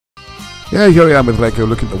Yeah, here I am with Lego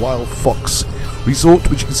looking at the Wildfox Resort,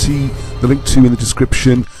 which you can see the link to in the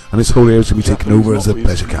description, and this whole area is going to be taken over as a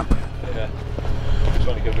pleasure camp. Yeah.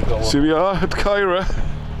 So we are at Caira.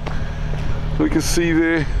 We can see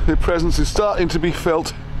their presence is starting to be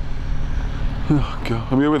felt. Oh God.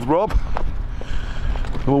 I'm here with Rob.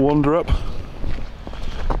 We'll wander up.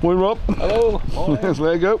 Morning, Rob. Hello. There's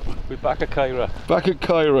Lego. We're back at Caira. Back at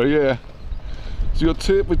Caira, yeah. So you got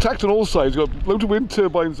we're tacked on all sides. We've got loads of wind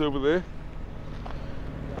turbines over there.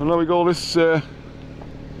 And now we got all this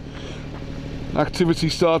activity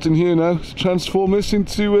starting here now to transform this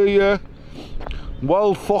into a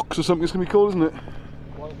Wildfox or something it's going to be called, isn't it?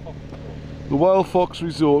 Wildfox. The Wildfox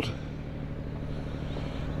Resort.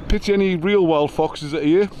 Pity any real wild foxes that are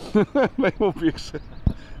here. They won't be.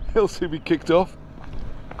 They'll soon be kicked off.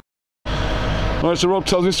 Alright, so Rob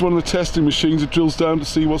tells me this is one of the testing machines that drills down to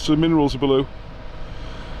see what sort of minerals are below.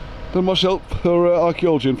 Not much help for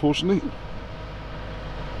archaeology, unfortunately.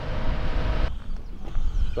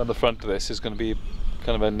 On the front of this is going to be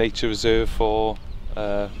kind of a nature reserve for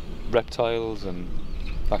reptiles and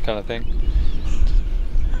that kind of thing.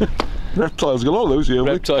 Reptiles, got a lot of those here.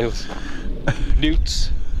 Reptiles,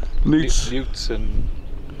 newts, and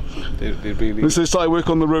they really. They started work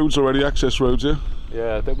on the roads already, access roads, yeah.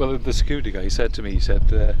 Yeah, well, the security guy said to me, he said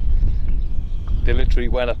they literally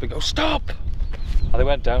went up and go stop, and they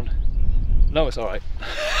went down. No, it's all right.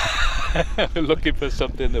 Looking for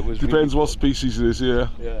something that was. Depends really what species it is, yeah.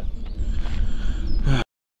 Yeah.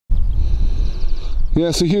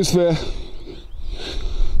 Yeah, so here's the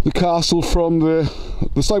castle from the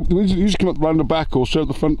side. We usually come up round the back or straight at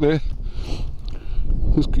the front there.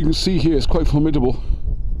 As you can see here, it's quite formidable.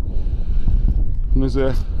 And there's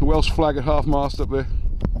a Welsh flag at half-mast up there.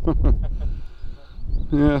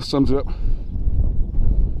 Yeah, sums it up.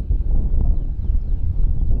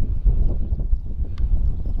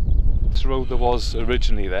 This road that was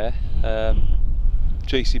originally there,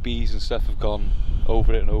 JCBs and stuff have gone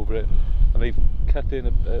over it, and they've cut in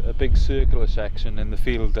a big circular section in the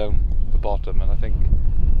field down the bottom, and I think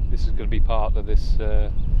this is going to be part of this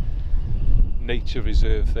nature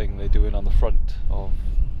reserve thing they're doing on the front of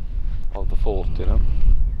the fort, you know.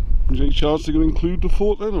 Is there any chance they're going to include the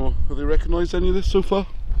fort then, or have they recognised any of this so far?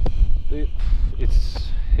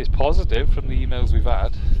 It's positive from the emails we've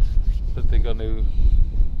had that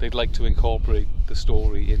they'd like to incorporate the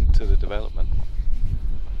story into the development.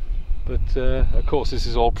 But of course this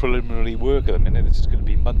is all preliminary work at the minute. It's going to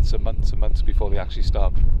be months and months and months before they actually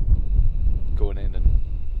start going in and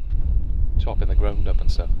chopping the ground up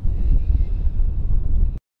and stuff.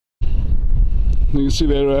 You can see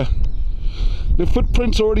their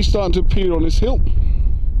footprints already starting to appear on this hill.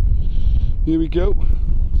 Here we go.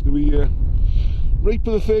 It's going to be Rape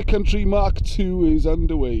of the Fair Country Mark II is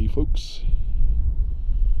underway, folks.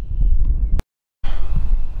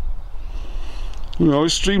 You know,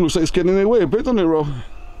 this stream looks like it's getting in their way a bit, doesn't it, Rob?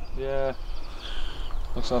 Yeah.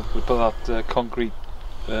 Looks like we put that concrete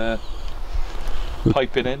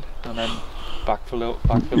piping in and then backfill it.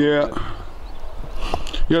 Yeah.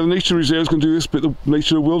 Yeah, the nature reserve is going to do this bit of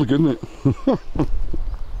nature of the world again, isn't it?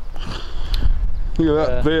 Look at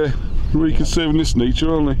that, they're really conserving this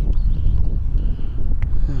nature, aren't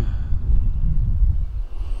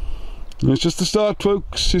they? It's just the start,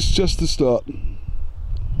 folks, it's just the start.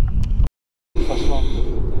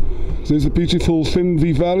 So there's the beautiful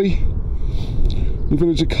Findlay Valley, the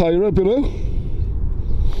village of Caira below. I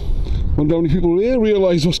wonder how many people here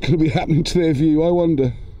realise what's going to be happening to their view, I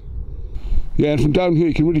wonder. Yeah, and from down here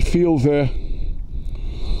you can really feel the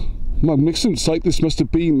magnificent sight this must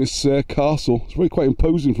have been, this castle. It's really quite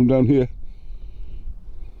imposing from down here.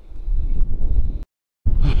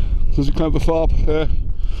 So as you climb the far the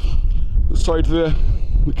side of the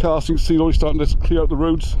castle, you can see already starting to clear out the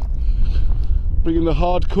roads, bringing the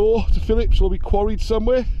hardcore to fill it, which will be quarried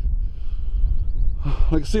somewhere. I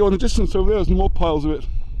can see on the distance over there's more piles of it.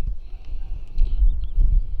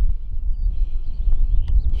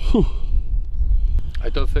 Whew. I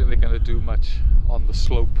don't think they're going to do much on the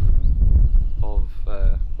slope of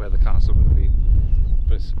where the castle would have been,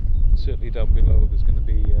 but certainly down below there's going to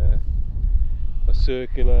be a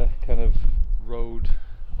circular kind of road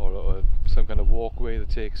or some kind of walkway that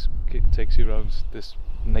takes you around this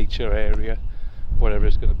nature area, whatever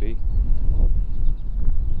it's going to be.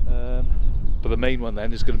 But the main one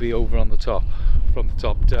then is going to be over on the top. From the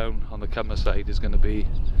top down on the Cummer side is going to be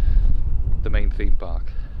the main theme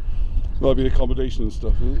park. That'll be accommodation and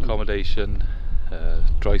stuff, isn't it? Accommodation,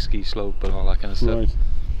 dry ski slope and all that kind of stuff. Right.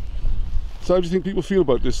 So how do you think people feel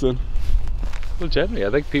about this then? Well, generally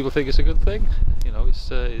I think people think it's a good thing. You know,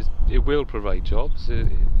 it will provide jobs,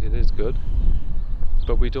 it is good.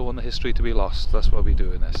 but we don't want the history to be lost. That's why we're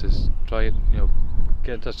doing this, is try and, you know,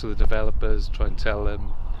 get in touch with the developers, try and tell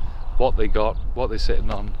them what they got, what they're sitting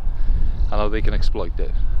on, and how they can exploit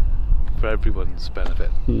it for everyone's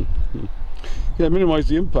benefit. Yeah, minimise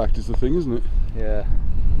the impact is the thing, isn't it? Yeah.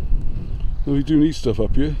 Well, we do need stuff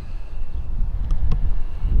up here.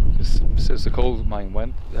 Since the coal mines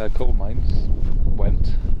went,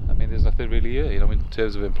 I mean, there's nothing really here, you know, in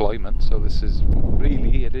terms of employment. So this is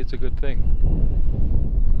really, it is a good thing,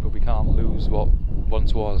 but we can't lose what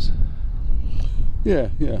once was. Yeah,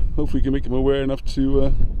 yeah. Hopefully we can make them aware enough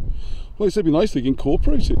to, well, I said, it'd be nice if they can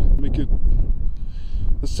incorporate it, make it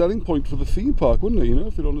a selling point for the theme park, wouldn't it? You know,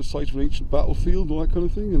 if they're on the site of an ancient battlefield and all that kind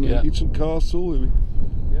of thing, and an ancient castle.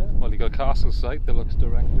 Yeah, well, you've got a castle site that looks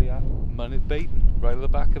directly at Mynydd Baden, right at the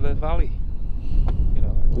back of the valley. You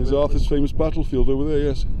know, there's Arthur's famous battlefield over there,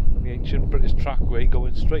 yes. And the ancient British trackway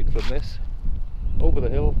going straight from this over the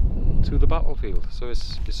hill to the battlefield. So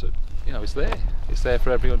it's you know, it's there. It's there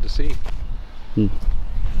for everyone to see.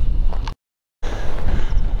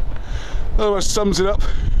 Oh, that sums it up.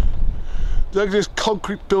 The ugliest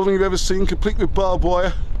concrete building you've ever seen, complete with barbed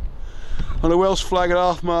wire, and a Welsh flag at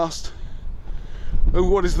half mast. Oh,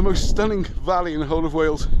 what is the most stunning valley in the whole of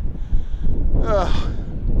Wales? How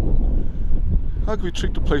can we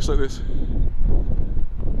treat a place like this?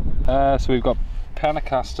 So we've got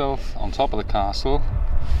Penacastle on top of the castle.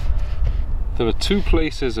 There are two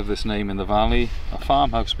places of this name in the valley. A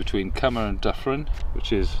farmhouse between Cummer and Dyffryn,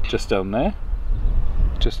 which is just down there,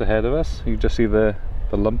 just ahead of us. You just see the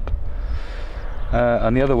lump.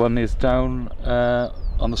 And the other one is down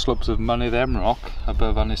on the slopes of Mynydd Emroc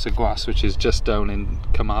above Ynys y Gwas, which is just down in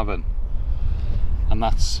Carmarthen. And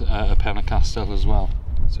that's a Penacastle as well.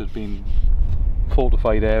 So it's been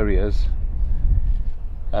fortified areas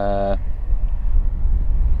that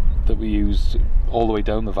we used all the way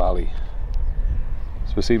down the valley.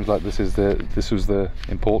 So it seems like this was the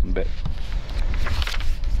important bit.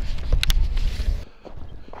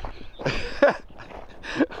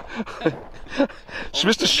 It's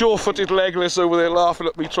Mr. Sure-footed Legolas over there laughing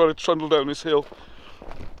at me trying to trundle down this hill.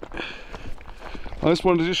 I just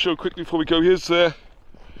wanted to just show quickly before we go, here's the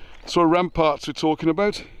sort of ramparts we're talking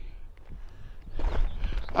about.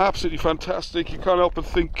 Absolutely fantastic. You can't help but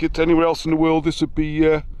think that anywhere else in the world this would be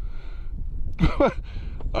I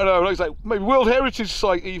don't know, like maybe World Heritage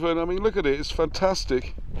Site even. I mean, look at it, it's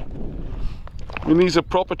fantastic. I mean, these are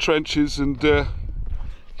proper trenches and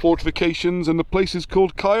fortifications, and the place is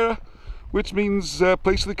called Caerau, which means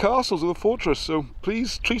place of the castles of the fortress. So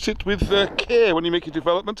please treat it with care when you make a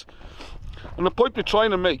development. And the point we're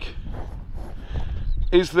trying to make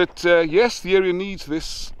is that yes, the area needs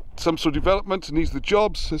this, some sort of development, it needs the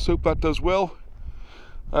jobs. Let's hope that does well.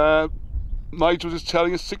 Nigel was just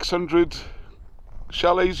telling us 600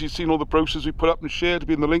 chalets. You've seen all the brochures we put up and shared to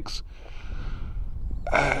be in the links.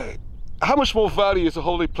 How much more value as a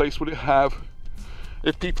holiday place would it have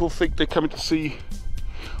if people think they're coming to see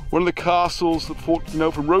one of the castles that fought, you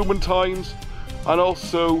know, from Roman times, and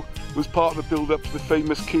also was part of the build-up to the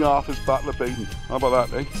famous King Arthur's Battle of Baden? How about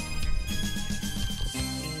that, eh?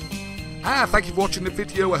 Thank you for watching the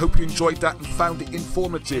video. I hope you enjoyed that and found it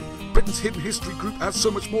informative. Britain's Hidden History Group has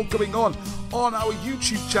so much more going on our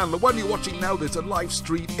YouTube channel. The one you're watching now, there's a live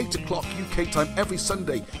stream, 8 o'clock UK time every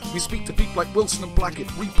Sunday. We speak to people like Wilson and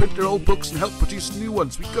Blackett, reprint their old books and help produce new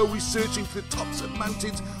ones. We go researching to the tops of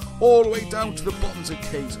mountains, all the way down to the bottoms of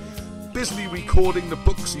caves. Busily recording the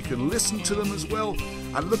books, you can listen to them as well,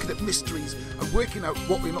 and looking at mysteries and working out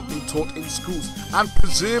what we're not being taught in schools and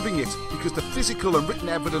preserving it, because the physical and written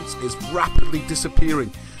evidence is rapidly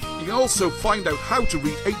disappearing. You can also find out how to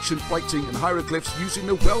read ancient writing and hieroglyphs using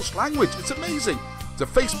the Welsh language. It's amazing. There's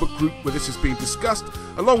a Facebook group where this is being discussed.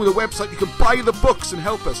 Along with a website, you can buy the books and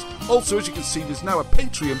help us. Also, as you can see, there's now a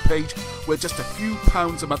Patreon page where just a few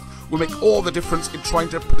pounds a month will make all the difference in trying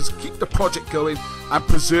to keep the project going and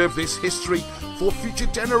preserve this history for future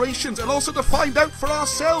generations, and also to find out for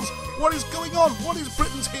ourselves what is going on, what is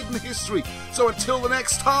Britain's hidden history. So until the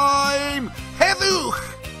next time,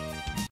 Heddwch!